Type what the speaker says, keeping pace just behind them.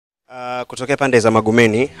Kutokea pande za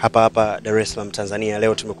Magomeni hapa Dar es Salaam Tanzania,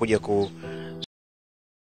 leo tumekuja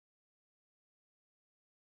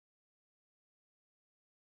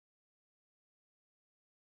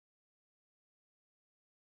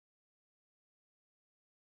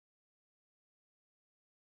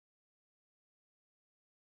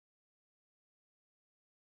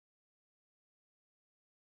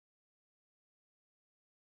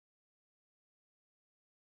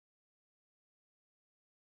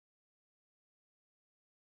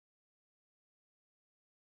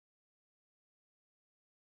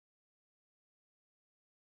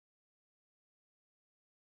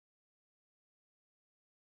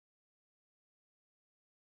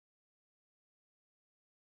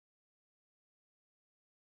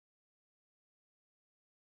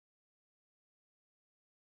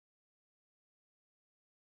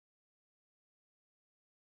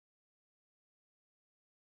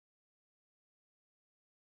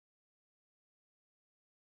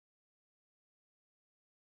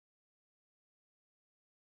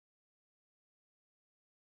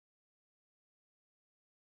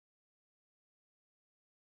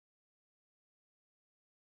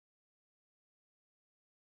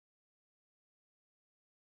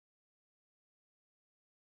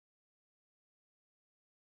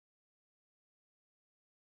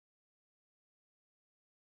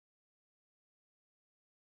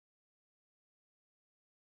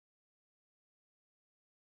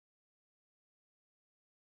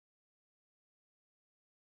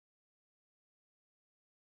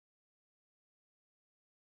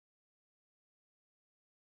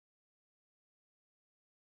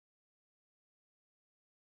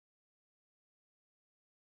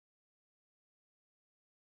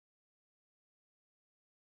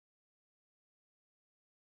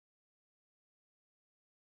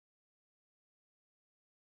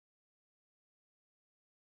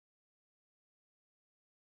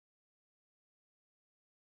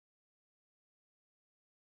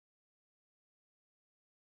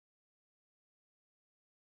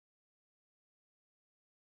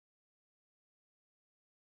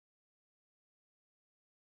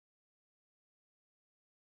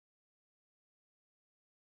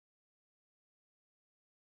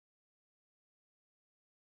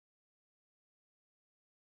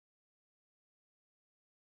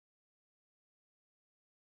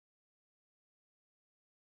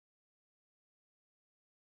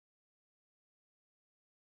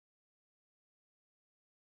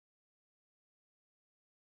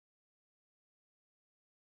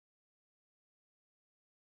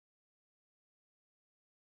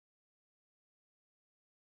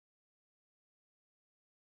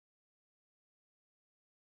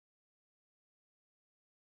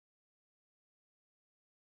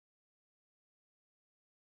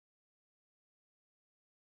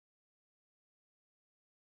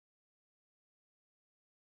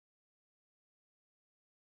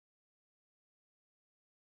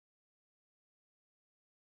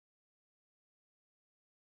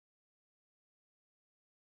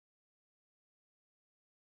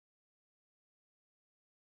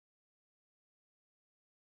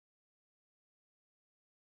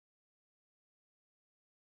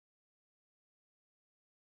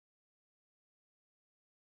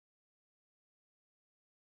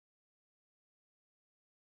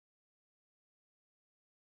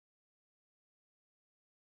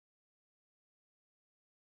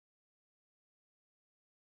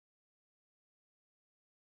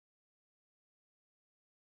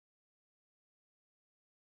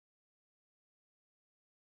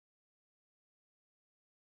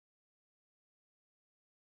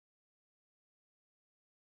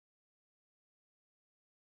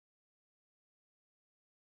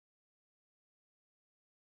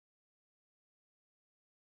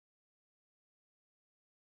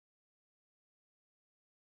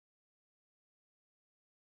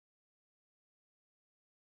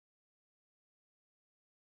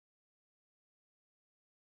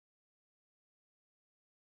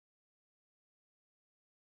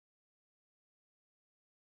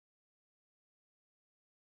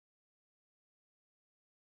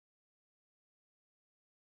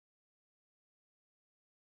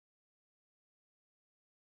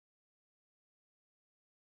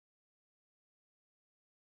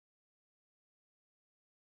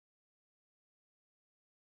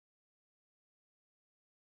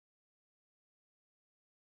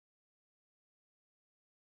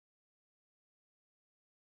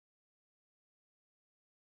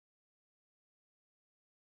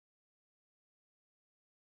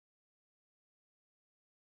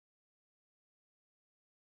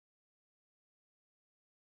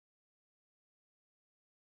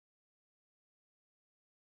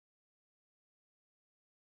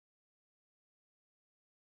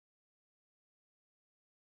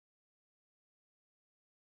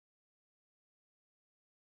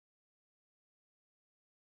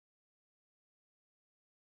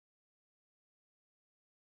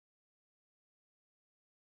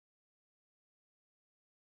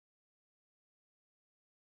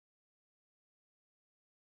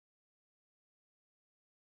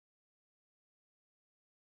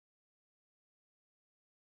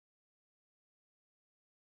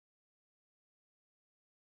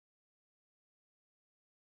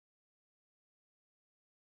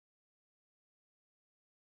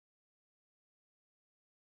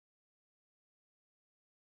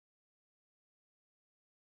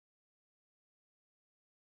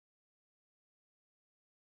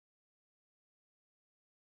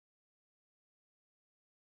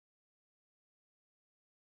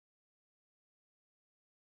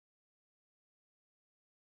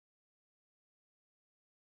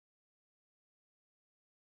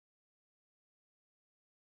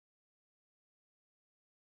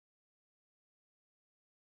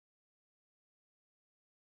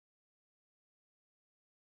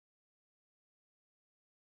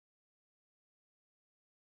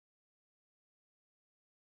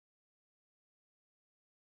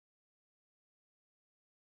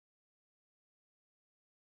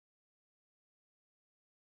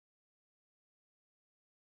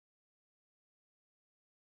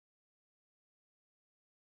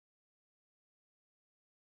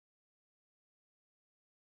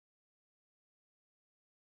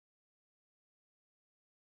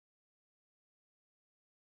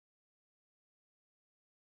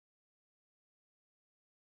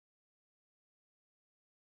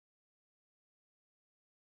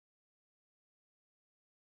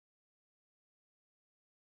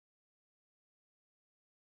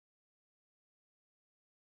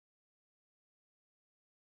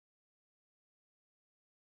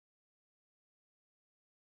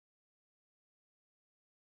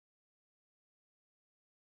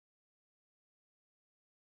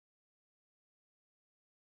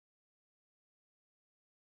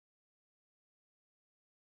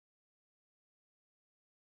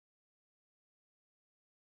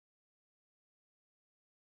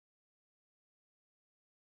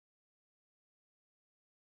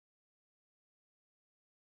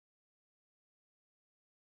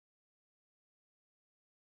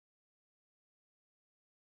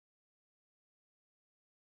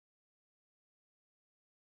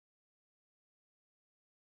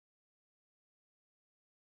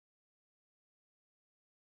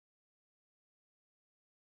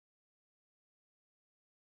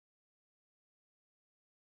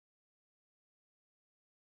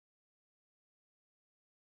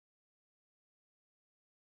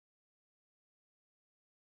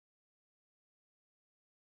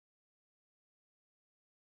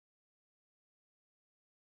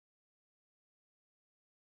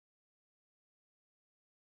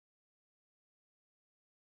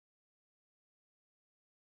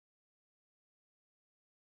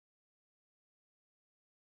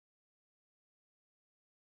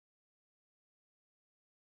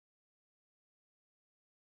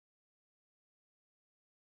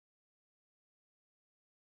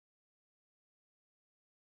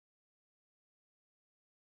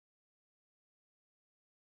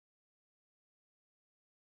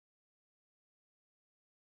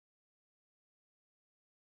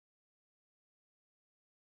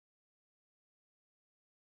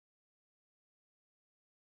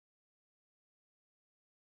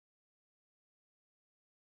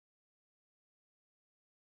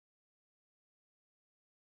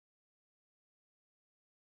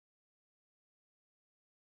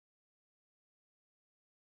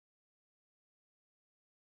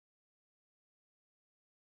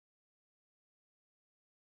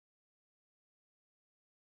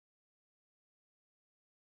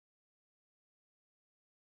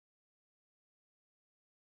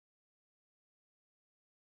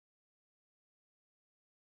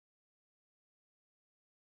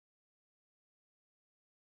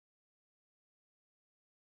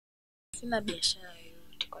sina biashara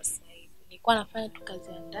yoyote kwa sasa hivi. Nilikuwa nafanya tu kazi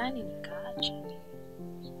ya ndani nikaacha.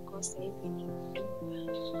 Kwa sasa hivi ni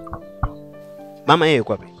Mama yeye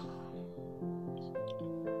yuko wapi?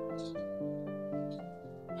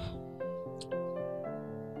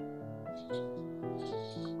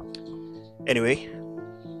 Anyway,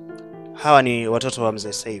 hawa ni watoto wa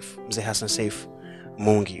Mzee Hassan Saif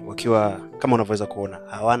Mungi, wakiwa kama unavyoweza kuona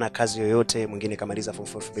hawana kazi yoyote. Mwingine kamaliza form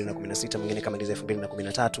 2016, mwingine kamaliza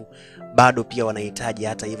 2013, bado pia wanahitaji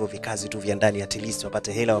hata hivyo vikazi tu vya ndani, at least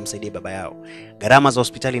wapate hela wamsaidie baba yao. Gharama za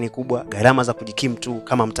hospitali ni kubwa, gharama za kujikimu tu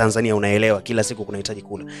kama Mtanzania unaelewa, kila siku kunahitaji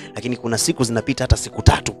kula, lakini kuna siku zinapita hata siku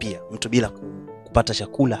 3 pia mtu bila kupata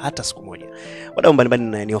chakula hata siku moja. Wadau mbalimbali,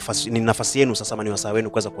 ni nafasi yenu sasa, ni wasaa wenu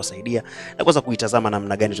kuweza kuwasaidia na kuweza kuitazama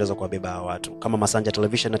namna gani tunaweza kuwabeba hawa watu. Kama Masanja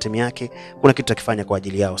Television na timu yake kuna kitu tukifanya kwa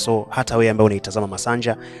ajili yao. So hata wewe ambaye unaitazama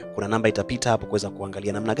Masanja, kuna namba itapita hapo kuweza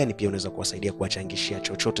kuangalia namna gani pia unaweza kuwasaidia, kuwachangishia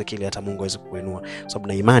chochote kile, hata Mungu aweze kukuinua. Sababu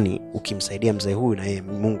na imani ukimsaidia mzee huyu, na yeye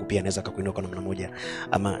Mungu pia anaweza kukuinua kwa namna moja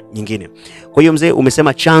ama nyingine. Kwa hiyo mzee,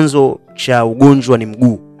 umesema chanzo cha ugonjwa ni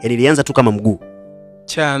mguu. Yaani ilianza tu kama mguu.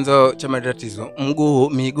 Chanzo cha matatizo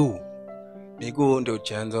miguu ndio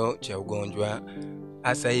chanzo cha ugonjwa.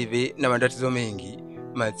 Hasa hivi na matatizo mengi,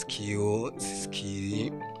 masikio,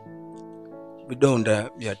 sisikii, vidonda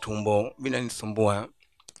vya tumbo vinanisumbua.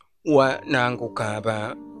 Naanguka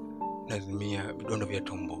hapa nazimia, vidonda vya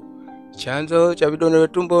tumbo. Chanzo cha vidonda vya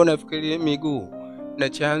tumbo nafikiri miguu, na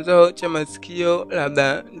chanzo cha masikio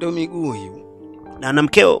labda ndio miguu hiyo. Na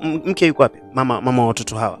mke yuko wapi? Mama wa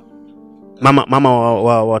watoto hawa. Mama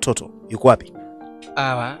wa watoto yuko wapi?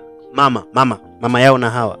 Hawa mama yao na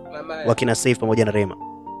hawa wakina Saif pamoja na Rema.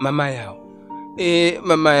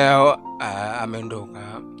 Mama yao ameondoka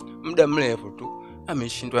muda mrefu tu,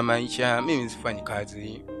 ameshindwa maisha. Mimi sifanyi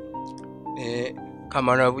kazi,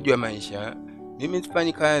 kama unavyojua maisha, mimi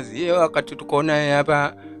sifanyi kazi. Yeye wakati tuko naye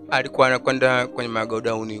hapa alikuwa anakwenda kwenye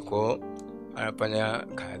magodauni huko, anafanya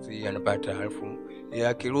kazi, anapata elfu.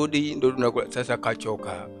 Akirudi ndio tunakula. Sasa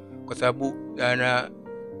kachoka kwa sababu ana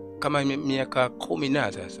kama miaka 10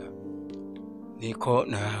 na sasa niko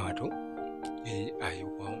na watu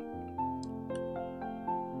ayupo.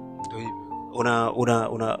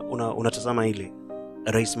 Unatazama ile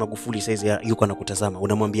Rais Magufuli saizi yuko anakutazama,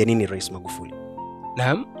 unamwambia nini Rais Magufuli?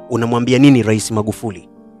 Naam, unamwambia nini Rais Magufuli?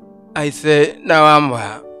 Aise,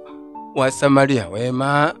 nawaomba Wasamaria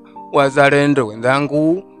wema, wazalendo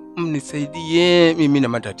wenzangu, mnisaidie mimi na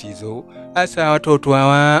matatizo. Hasa watoto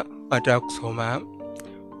hawa wataka kusoma.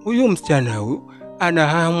 Huyu msichana huyu ana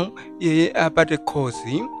hamu yeye apate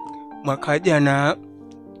kozi. Mwaka jana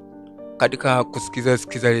katika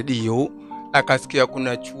kusikiza redio akasikia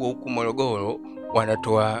kuna chuo huko Morogoro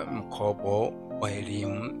wanatoa mkopo wa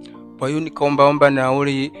elimu. Kwa hiyo nikaomba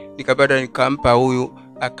nauli, nikapata, nikampa huyu,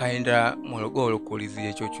 akaenda Morogoro kuulizia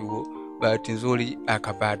hicho chuo. Bahati nzuri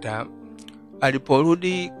akapata.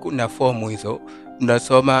 Aliporudi kuna fomu hizo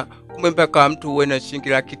tunasoma, kumbe mpaka mtu uwe na shilingi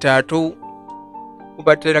 300.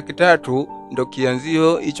 Upate 300 ndio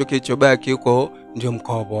kianzio, hicho kilichobaki huko ndio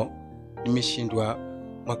mkopo. Nimeshindwa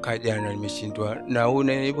mwaka jana, nimeshindwa. Na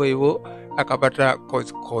une hivyo akapata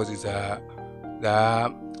kozi za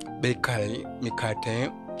bakery,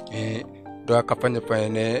 mikate, ndio akafanya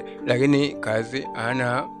fine, lakini kazi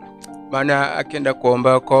ana. Maana akienda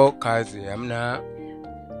kuomba kwa kazi hamna.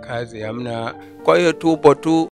 Kwa hiyo tupo tu